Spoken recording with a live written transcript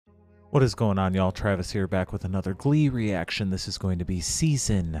What is going on, y'all? Travis here, back with another Glee reaction. This is going to be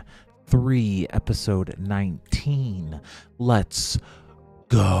Season 3, Episode 19. Let's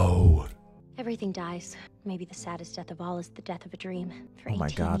go. Everything dies. Maybe the saddest death of all is the death of a dream. For Oh my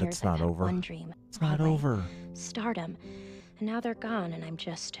 18 God, years, it's not I've had over. one dream. It's not Broadway, over. Stardom. And now they're gone, and I'm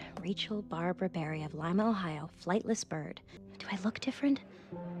just Rachel Barbara Berry of Lima, Ohio, flightless bird. Do I look different?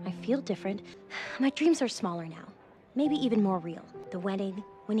 I feel different. My dreams are smaller now. Maybe even more real. The wedding,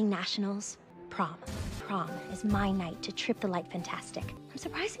 winning nationals, prom. Prom is my night to trip the light fantastic. I'm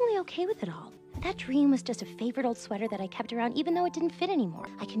surprisingly okay with it all. That dream was just a favorite old sweater that I kept around even though it didn't fit anymore.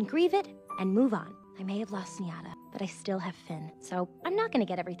 I can grieve it and move on. I may have lost Nyada, but I still have Finn. So I'm not gonna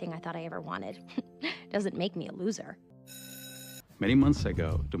get everything I thought I ever wanted. Doesn't make me a loser. Many months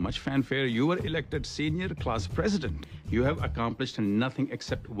ago, to much fanfare, you were elected senior class president. You have accomplished nothing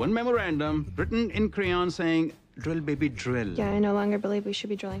except one memorandum written in crayon saying, "Drill, baby, drill." Yeah, I no longer believe we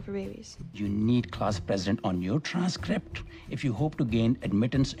should be drilling for babies. You need class president on your transcript if you hope to gain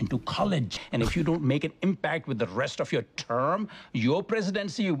admittance into college. And if you don't make an impact with the rest of your term, your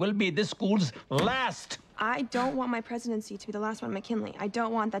presidency will be this school's last. I don't want my presidency to be the last one at McKinley. I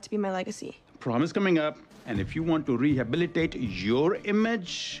don't want that to be my legacy. Prom is coming up, and if you want to rehabilitate your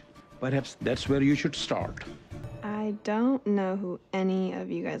image, perhaps that's where you should start. I don't know who any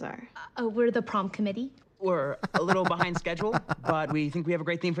of you guys are. We're the prom committee. We're a little behind schedule, but we think we have a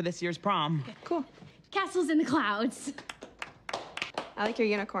great theme for this year's prom. Cool. Castles in the clouds. I like your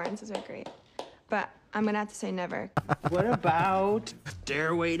unicorns. Those are great. But I'm gonna have to say never. What about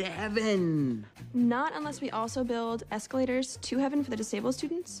Stairway to Heaven? Not unless we also build escalators to heaven for the disabled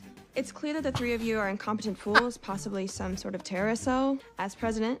students. It's clear that the three of you are incompetent fools, possibly some sort of terrorist. So, as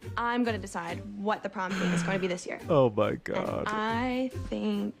president, I'm gonna decide what the prom theme is going to be this year. Oh my And God. I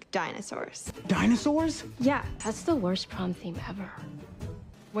think dinosaurs. Dinosaurs? Yeah, That's the worst prom theme ever.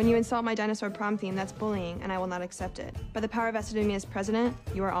 when you insult my dinosaur prom theme, that's bullying, and I will not accept it. By the power vested in me as president,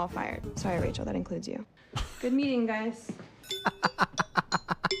 you are all fired. Sorry, Rachel, that includes you. Good meeting, guys.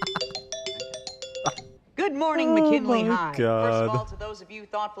 Good morning, McKinley my High. God. First of all, to those of you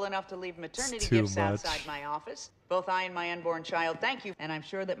thoughtful enough to leave maternity It's too gifts much. outside my office, both I and my unborn child, thank you. And I'm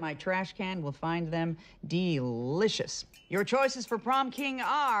sure that my trash can will find them delicious. Your choices for prom king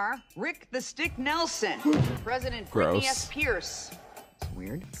are Rick the Stick Nelson, President Brittany Gross. S. Pierce, it's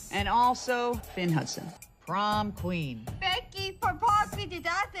weird, and also Finn Hudson, prom queen. Becky for parking to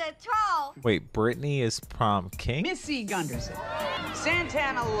that troll. Wait, Brittany is prom king? Missy Gunderson,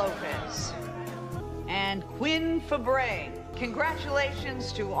 Santana Lopez, and Quinn Fabre.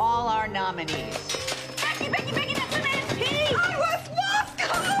 Congratulations to all our nominees. Becky, that's an MP! I was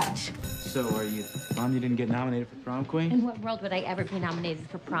mascot! So are you mom you didn't get nominated for prom queen? In what world would I ever be nominated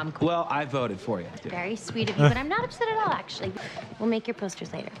for prom queen? Well, I voted for you. Very sweet of you, but I'm not upset at all, actually. We'll make your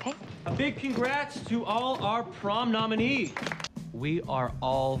posters later, okay? A big congrats to all our prom nominees. We are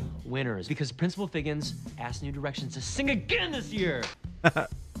all winners because Principal Figgins asked New Directions to sing again this year.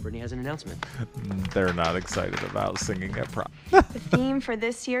 Brittany has an announcement. They're not excited about singing at prom. The theme for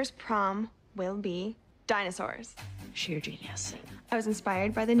this year's prom will be dinosaurs. Sheer genius. I was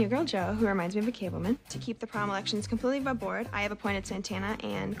inspired by the new girl Jo, who reminds me of a cableman. To keep the prom elections completely above board, I have appointed Santana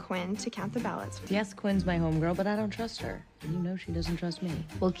and Quinn to count the ballots. Yes, Quinn's my homegirl, but I don't trust her. You know she doesn't trust me.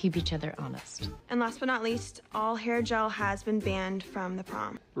 We'll keep each other honest. And last but not least, all hair gel has been banned from the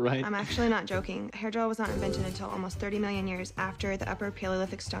prom. Right. I'm actually not joking. Hair gel was not invented until almost 30 million years after the Upper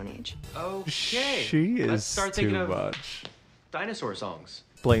Paleolithic Stone Age. Okay. She is Let's start thinking too of much. dinosaur songs.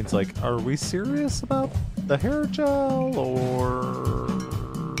 Blaine's like, are we serious about the hair gel or?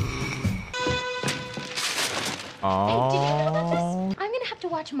 Oh. I'm gonna have to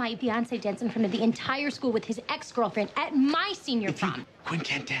watch my fiance dance in front of the entire school with his ex-girlfriend at my senior prom. Quinn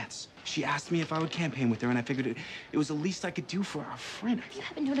can't dance. She asked me if I would campaign with her, and I figured it was the least I could do for our friend. You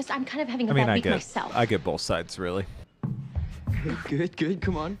haven't noticed I'm kind of having a I mean, bad I week get, myself. I get both sides, really. Good.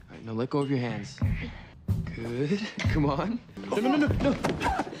 Come on. All right, now let go of your hands. Good. Come on. No.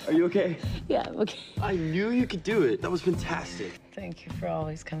 Are you okay? Yeah, okay. I knew you could do it. That was fantastic. Thank you for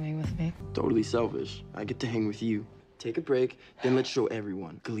always coming with me. Totally selfish. I get to hang with you. Take a break, then let's show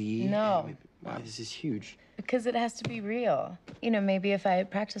everyone. Glee. No. Wow, this is huge. Because it has to be real. You know, maybe if I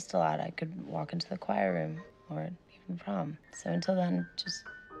had practiced a lot, I could walk into the choir room or even prom. So until then, just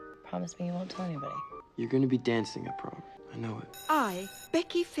promise me you won't tell anybody. You're gonna be dancing at prom. I know it. I,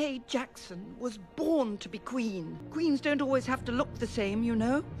 Becky Faye Jackson, was born to be queen. Queens don't always have to look the same, you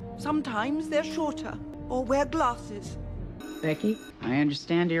know. Sometimes they're shorter or wear glasses. Becky? I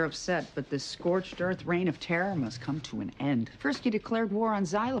understand you're upset, but this scorched earth reign of terror must come to an end. First, you declared war on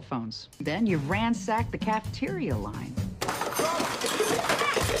xylophones. Then you ransacked the cafeteria line.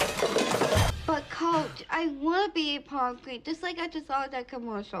 want to be a prom queen, just like I just saw in that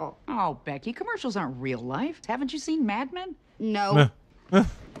commercial. Oh, Becky, commercials aren't real life. Haven't you seen Mad Men? No.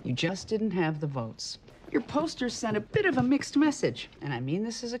 You just didn't have the votes. Your posters sent a bit of a mixed message, and I mean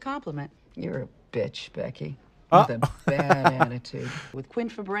this as a compliment. You're a bitch, Becky. With a bad attitude. With Quinn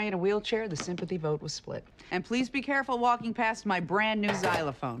Fabray in a wheelchair, the sympathy vote was split. And please be careful walking past my brand new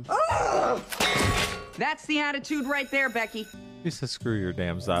xylophone. That's the attitude right there, Becky. He says, screw your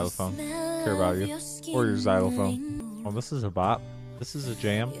damn xylophone. Care about you. Or your xylophone. Oh, this is a bop. This is a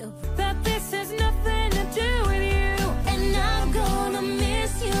jam.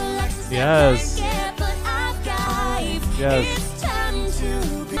 Yes. Yes.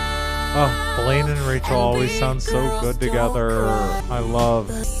 Oh, Blaine and Rachel always sound so good together. I love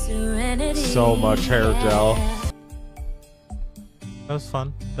so much hair gel. That was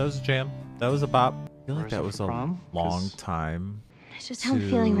fun. That was a jam. That was a bop. I feel like that was a long time. That's just how I'm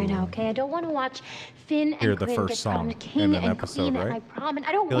feeling right now, okay? I don't want to watch Finn and Quinn get crowned king and queen at my prom, and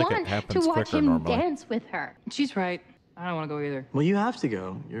I don't want to watch him dance with her. She's right. I don't want to go either. Well, you have to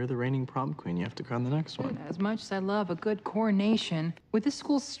go. You're the reigning prom queen. You have to crown the next one. As much as I love a good coronation, with this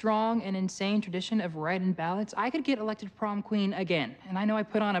school's strong and insane tradition of write-in ballots, I could get elected prom queen again. And I know I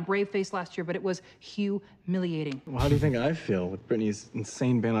put on a brave face last year, but it was humiliating. Well, how do you think I feel with Brittany's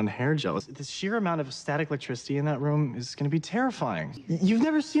insane ban on hair gel? The sheer amount of static electricity in that room is going to be terrifying. You've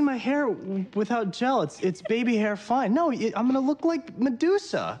never seen my hair without gel. It's baby hair fine. No, I'm going to look like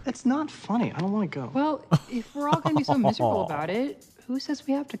Medusa. It's not funny. I don't want to go. Well, if we're all going to be so miserable about it, who says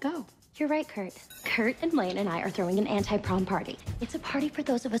we have to go? You're right, Kurt. Kurt and Blaine and I are throwing an anti-prom party. It's a party for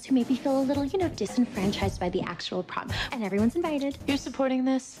those of us who maybe feel a little, disenfranchised by the actual prom. And everyone's invited. You're supporting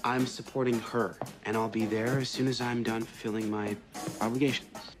this? I'm supporting her, and I'll be there as soon as I'm done fulfilling my obligations.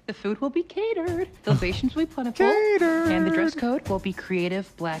 The food will be catered, the libations will be plentiful, and the dress code will be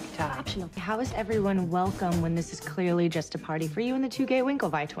creative black tie. Optional. How is everyone welcome when this is clearly just a party for you and the two gay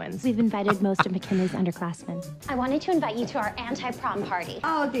Winklevi twins? We've invited most of McKinley's underclassmen. I wanted to invite you to our anti-prom party.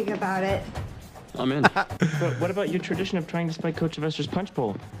 I'll think about it. I'm in. But what about your tradition of trying to spike Coach Sylvester's punch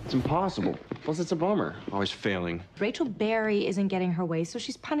bowl? It's impossible. Plus, it's a bummer. Always failing. Rachel Berry isn't getting her way, so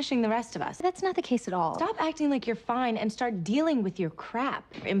she's punishing the rest of us. That's not the case at all. Stop acting like you're fine and start dealing with your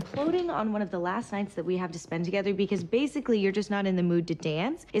crap. Imploding on one of the last nights that we have to spend together because basically you're just not in the mood to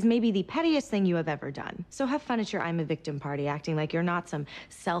dance is maybe the pettiest thing you have ever done. So have fun at your I'm a Victim party, acting like you're not some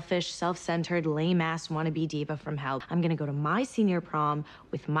selfish, self-centered, lame-ass wannabe diva from hell. I'm gonna go to my senior prom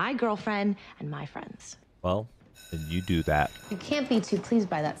with my girlfriend and my friends. Well, then you do that. You can't be too pleased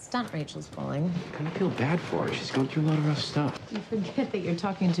by that stunt Rachel's pulling. I kind of feel bad for her. She's going through a lot of rough stuff. You forget that you're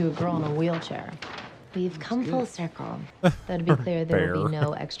talking to a girl in a wheelchair. We've come full circle. Though to be clear, there will be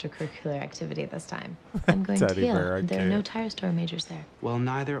no extracurricular activity this time. I'm going to Yale. There are no tire store majors there. Well,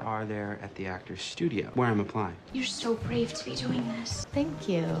 neither are there at the Actors Studio, where I'm applying. You're so brave to be doing this. Thank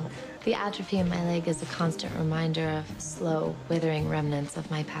you. The atrophy in my leg is a constant reminder of slow, withering remnants of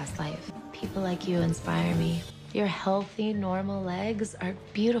my past life. People like you inspire me. Your healthy, normal legs are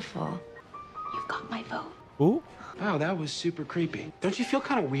beautiful. You've got my vote. Ooh. Wow, that was super creepy. Don't you feel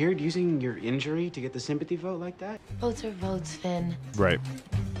kind of weird using your injury to get the sympathy vote like that? Votes are votes, Finn. Right.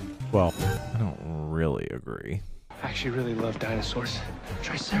 Well, I don't really agree. I actually really love dinosaurs.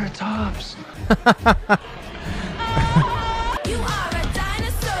 Triceratops.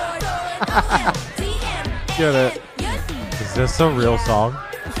 Get it. Is this a real song?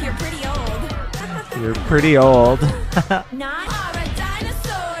 You're pretty old. You're pretty old.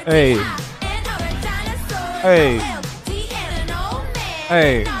 Hey. Hey.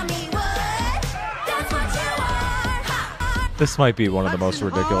 Hey. This might be one of the most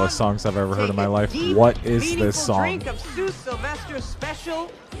ridiculous songs I've ever heard in my life. What is this song? Drink of Sue Sylvester's special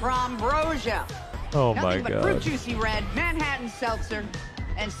Prom-brosia. Oh my Nothing but fruit god. juicy red, Manhattan seltzer,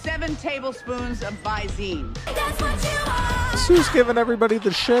 and 7 tablespoons of Visine. Sue's giving everybody the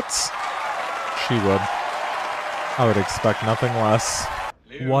shits. She would. I would expect nothing less.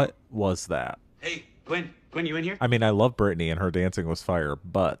 What was that? Hey, Gwen, you in here? I mean, I love Brittany and her dancing was fire,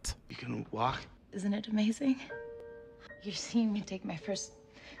 but... You can walk? Isn't it amazing? You're seeing me take my first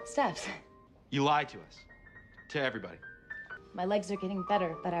steps. You lied to us. To everybody. My legs are getting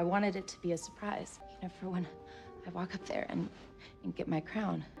better, but I wanted it to be a surprise. For when I walk up there and get my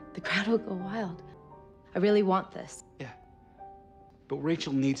crown, the crowd will go wild. I really want this. Yeah. But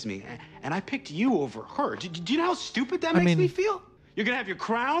Rachel needs me, and I picked you over her. Do you know how stupid that makes me feel? You're gonna have your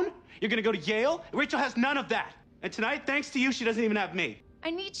crown, you're gonna go to Yale. Rachel has none of that. And tonight, thanks to you, she doesn't even have me. I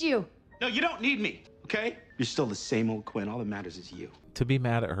need you. No, you don't need me, okay? You're still the same old Quinn. All that matters is you. To be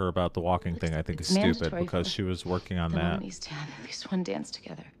mad at her about the walking thing, I think is stupid because she was working on The that. woman needs to have at least one dance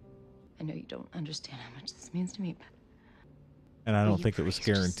together. I know you don't understand how much this means to me, but And I don't think it was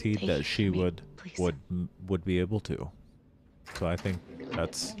guaranteed take that it she from me, would be able to. So I think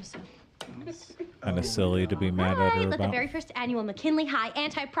that's kind of silly to be mad at her Let the about. very first annual McKinley High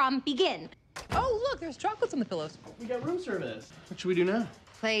anti-prom begin. Oh, look, there's chocolates on the pillows. We got room service. What should we do now?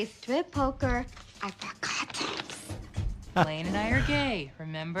 Play strip poker. I forgot. Blaine and I are gay,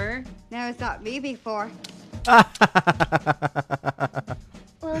 remember? Never thought me before.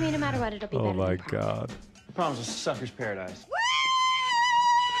 Well, I mean, no matter what, it'll be better Oh my than prom. god. Prom's a sucker's paradise.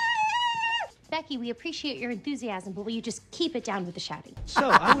 Becky, we appreciate your enthusiasm, but will you just keep it down with the shouting? So,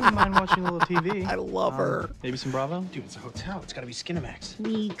 I wouldn't mind watching a little TV. I love her. Maybe some Bravo? Dude, it's a hotel. It's gotta be Skinamax.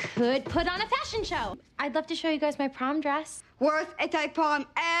 We could put on a fashion show. I'd love to show you guys my prom dress. Worst anti-prom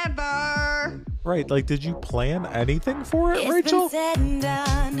ever. Right, like, did you plan anything for it, It's Rachel? been said and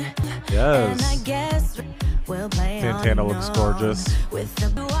done. Yes. And I guess we'll play Santana looks gorgeous. with the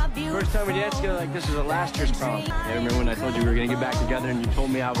First time we danced together like this was at last year's prom. I remember when I told you we were gonna get back together and you told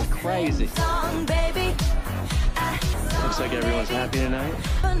me I was crazy. song, baby. Looks like everyone's happy tonight.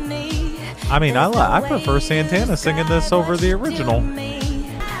 I mean, I prefer Santana singing this over the original.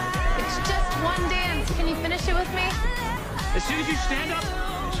 It's just one dance. Can you finish it with me? As soon as you stand up,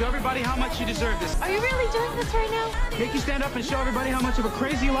 show everybody how much you deserve this. Are you really doing this right now? Make you stand up and show everybody how much of a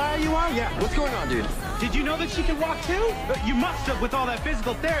crazy liar you are? Yeah. What's going on, dude? Did you know that she can walk too? You must have with all that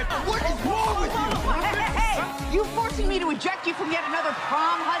physical therapy. What is wrong with you? Hey, you forcing me to eject you from yet another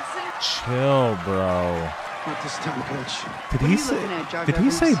prom, Hudson? Chill, bro. Not this time, bitch. Did What he are you say? looking at, Jar Did Jar he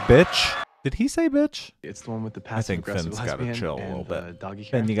Binks? say bitch? Did he say bitch? It's the one with the I passive think aggressive Finn's got to lesbian chill a and, little bit. doggy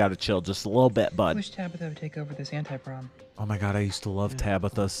care. Finn, you got to chill just a little bit, I bud. wish Tabitha would take over this anti-prom. Oh my god, I used to love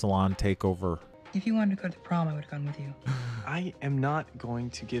Tabitha's salon takeover. If you wanted to go to the prom, I would have gone with you. I am not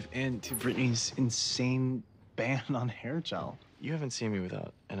going to give in to Brittany's insane ban on hair gel. You haven't seen me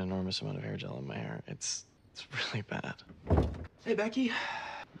without an enormous amount of hair gel in my hair. It's really bad. Hey, Becky.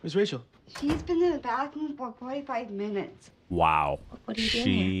 Where's Rachel? She's been in the bathroom for 45 minutes. Wow. What are you doing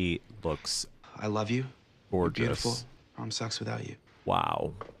She looks I love you. You're gorgeous. beautiful. Prom sucks without you.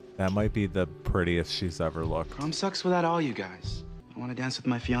 Wow. That might be the prettiest she's ever looked. Prom sucks without all you guys. I want to dance with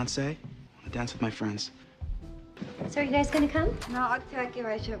my fiance. I want to dance with my friends. So are you guys gonna come? No, I'll take you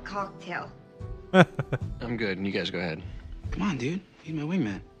right to a cocktail. I'm good, and you guys go ahead. Come on, dude. Be my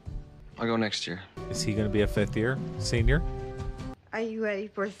wingman. I'll go next year. Is he going to be a fifth year senior? Are you ready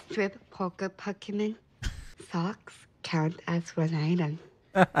for strip poker, Pokemon? Socks count as one item.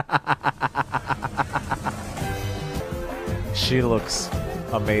 She looks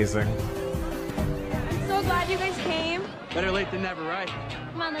amazing. So glad you guys came. Better late than never, right?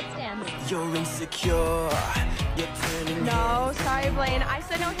 Come on, let's dance. You're insecure. You're turning No, sorry, Blaine. I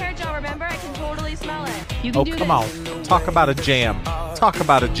said no hair gel, remember? I can totally smell it. You can Oh, do come this. on. Talk about a jam. Talk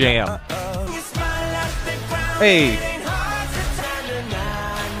about a jam. Hey.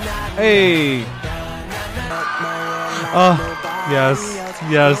 Hey. Oh, yes.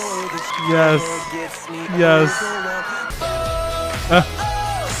 Yes. Yes. Yes.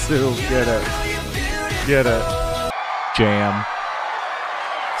 Sue, get it. Get it. Jam.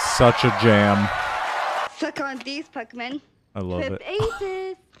 Such a jam. Suck on these, Pokemon. I love Trip it.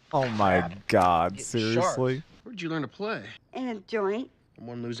 aces. Oh my god, seriously? Where'd you learn to play? In a joint. I'm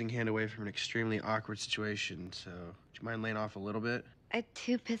one losing hand away from an extremely awkward situation, so would you mind laying off a little bit? I'm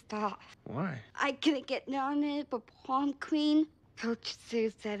too pissed off. Why? I couldn't get nominated for prom queen. Coach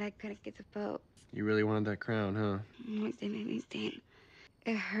Sue said I couldn't get the vote. You really wanted that crown, huh? They made me stand.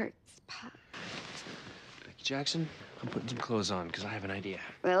 It hurts, Pop. Becky Jackson, I'm putting some clothes on because I have an idea.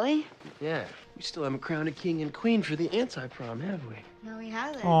 Really? Yeah, we still haven't crowned a king and queen for the anti-prom, have we? No, we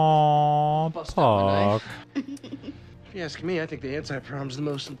haven't. Aww, Puck. If you ask me, I think the anti-prom's the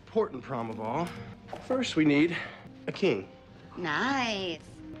most important prom of all. First, we need a king. Nice.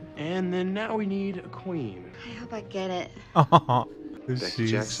 And then now we need a queen. I hope I get it. Becky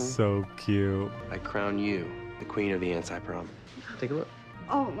She's Jackson. so cute. I crown you the queen of the anti-prom. Take a look.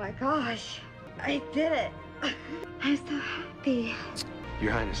 Oh my gosh. I did it. I'm so happy.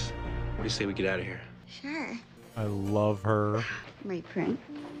 Your Highness, what do you say we get out of here? Sure. I love her. My prince.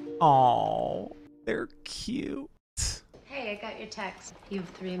 Oh, they're cute. Hey, I got your text. You have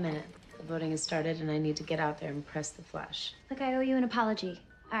 3 minutes. The voting has started, and I need to get out there and press the flash. Look, I owe you an apology.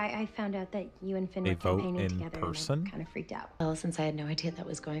 I found out that you and Finn They were vote campaigning in together person? and I kind of freaked out. Well, since I had no idea that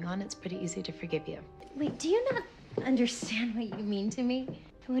was going on, it's pretty easy to forgive you. Wait, do you not understand what you mean to me?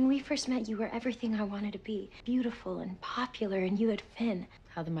 When we first met, you were everything I wanted to be. Beautiful and popular, and you had Finn.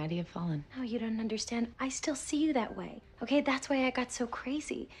 How the mighty have fallen. No, you don't understand. I still see you that way. Okay, that's why I got so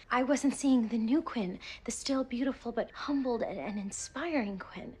crazy. I wasn't seeing the new Quinn, the still beautiful but humbled and inspiring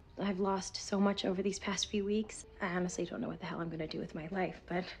Quinn. I've lost so much over these past few weeks. I honestly don't know what the hell I'm gonna do with my life,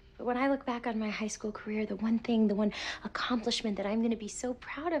 but when I look back on my high school career, the one accomplishment that I'm gonna be so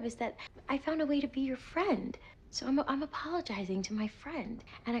proud of is that I found a way to be your friend. So I'm apologizing to my friend.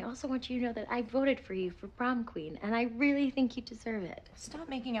 And I also want you to know that I voted for you for prom queen, and I really think you deserve it. Stop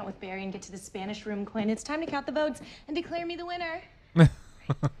making out with Barry and get to the Spanish room, Quinn. It's time to count the votes and declare me the winner. Bye.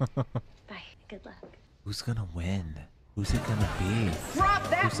 Good luck. Who's gonna win? Who's it gonna be? Drop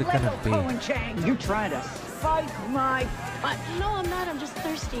that Who's it gonna be? Cohen Chang. You're trying to fight my butt. No, I'm not. I'm just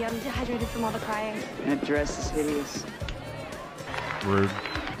thirsty. I'm dehydrated from all the crying. That dress is hideous. Rude.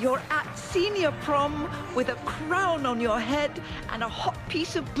 You're at senior prom with a crown on your head and a hot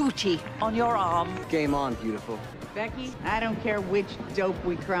piece of booty on your arm. Game on, beautiful. Becky, I don't care which dope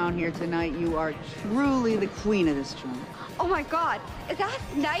we crown here tonight. You are truly the queen of this joint. Oh my God, is that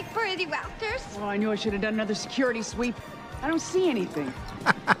night for the rafters? Oh, I knew I should have done another security sweep. I don't see anything.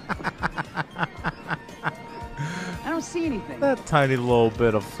 I don't see anything. That tiny little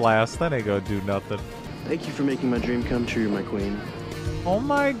bit of flash, that ain't gonna do nothing. Thank you for making my dream come true, my queen. Oh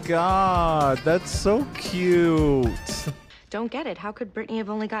my god, that's so cute. Don't get it. How could Brittany have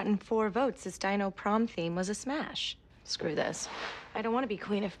only gotten 4 votes? This dino prom theme was a smash. Screw this. I don't want to be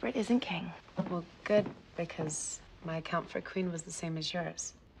queen if Britt isn't king. Well, good, because my count for queen was the same as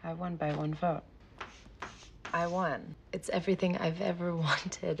yours. I won by 1 vote. I won. It's everything I've ever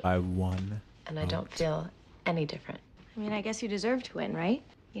wanted. I won. And I don't feel any different. I mean, I guess you deserve to win, right?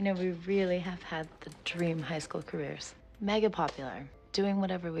 You know, we really have had the dream high school careers. Mega popular, doing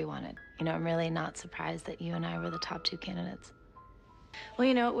whatever we wanted. You know, I'm really not surprised that you and I were the top 2 candidates. Well,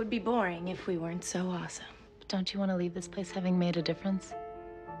 you know, it would be boring if we weren't so awesome. But don't you want to leave this place having made a difference?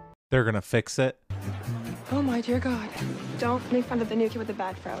 They're gonna fix it. Oh my dear God. Don't make fun of the new kid with the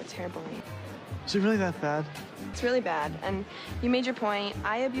bad fro. It's hair bullying. Is it really that bad? It's really bad. And you made your point.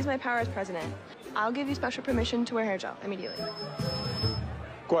 I abuse my power as president. I'll give you special permission to wear hair gel immediately.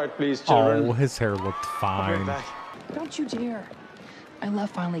 Quiet, please, children. Oh, his hair looked fine. Don't you dare. I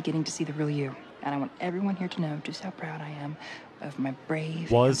love finally getting to see the real you. And I want everyone here to know just how proud I am of my brave...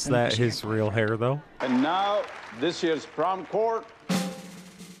 Was handsome, that sheer his real hair, though? And now, this year's prom court.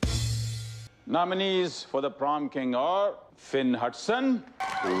 Nominees for the prom king are Finn Hudson,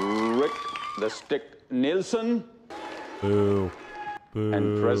 Rick the Stick Nielsen, Boo. Boo.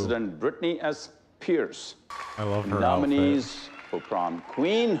 and President Brittany S. Pierce. I love her Nominees for prom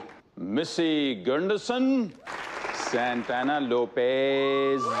queen, Missy Gunderson, Santana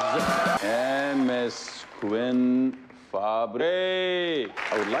Lopez, and Miss Quinn Fabre.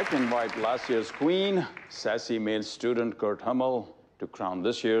 I would like to invite last year's queen, sassy male student Kurt Hummel, to crown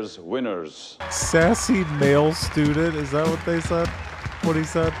this year's winners. Sassy male student, is that what they said? What he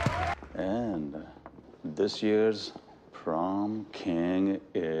said? And this year's prom king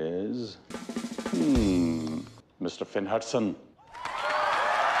is... Mr. Finn Hudson.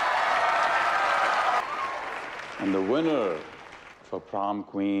 And the winner for prom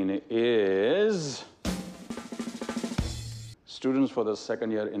queen is... Students, for the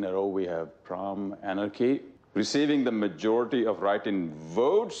 2nd year in a row, we have Prom Anarchy. Receiving the majority of write-in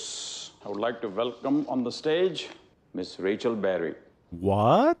votes, I would like to welcome on the stage Miss Rachel Berry.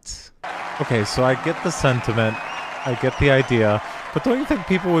 What? Okay, so I get the sentiment. I get the idea. But don't you think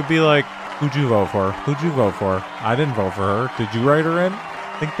people would be like, who'd you vote for? Who'd you vote for? I didn't vote for her. Did you write her in?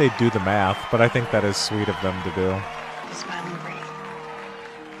 I think they do the math, but I think that is sweet of them to do. Smile and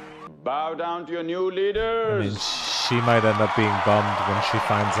breathe. Bow down to your new leaders. I mean, she might end up being bummed when she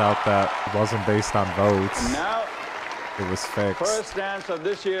finds out that it wasn't based on votes. Now, it was fixed. first dance of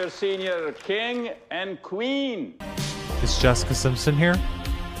this year's senior king and queen. Is Jessica Simpson here?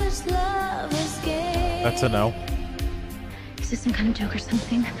 That's a no. Is this some kind of joke or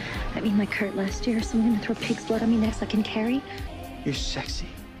something? I mean, like Kurt last year, someone gonna throw pig's blood on me next like in Carrie? You're sexy.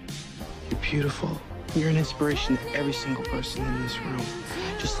 You're beautiful. You're an inspiration to every single person in this room,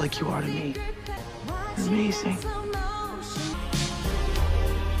 just like you are to me. You're amazing.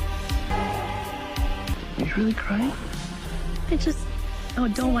 Are you really crying? I just,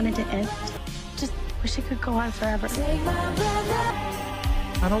 don't want it to end. Just wish it could go on forever.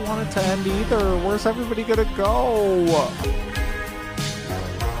 I don't want it to end either. Where's everybody gonna go?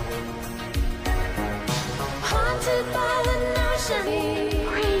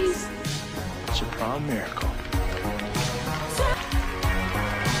 Praise. It's a prom miracle.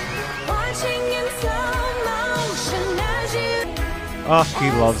 Oh,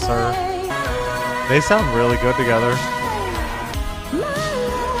 he loves her. They sound really good together.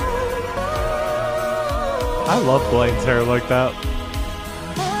 I love Blaine's hair like that.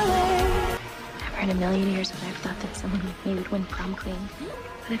 Never in a million years would I have thought that someone like me would win prom queen.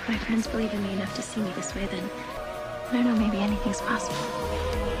 But if my friends believe in me enough to see me this way, then I don't know, maybe anything's possible.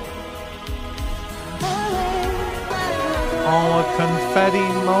 Oh, a confetti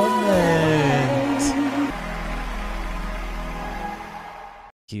moment.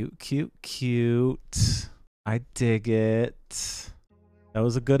 Cute, cute, cute. I dig it. That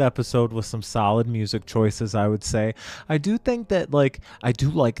was a good episode with some solid music choices, I would say. I do think that, like, I do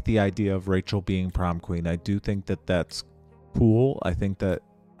like the idea of Rachel being prom queen. I do think that that's cool. I think that,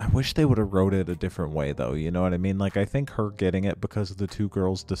 I wish they would have wrote it a different way, though. You know what I mean? Like, I think her getting it because the two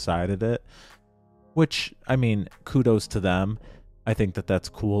girls decided it, which, I mean, kudos to them. I think that that's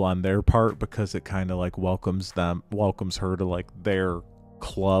cool on their part because it kind of, like, welcomes her to, like, their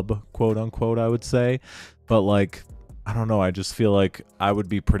club, quote unquote, I would say. But, like, I don't know, I just feel like I would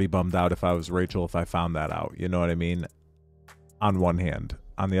be pretty bummed out if I was Rachel if I found that out, you know what I mean? On one hand.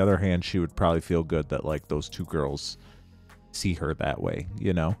 On the other hand, she would probably feel good that, like, those two girls see her that way,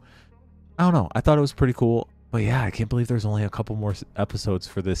 you know? I don't know, I thought it was pretty cool. But yeah, I can't believe there's only a couple more episodes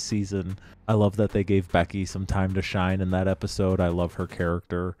for this season. I love that they gave Becky some time to shine in that episode. I love her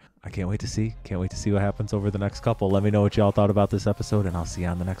character. I can't wait to see what happens over the next couple. Let me know what y'all thought about this episode, and I'll see you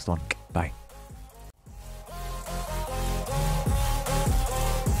on the next one. Bye.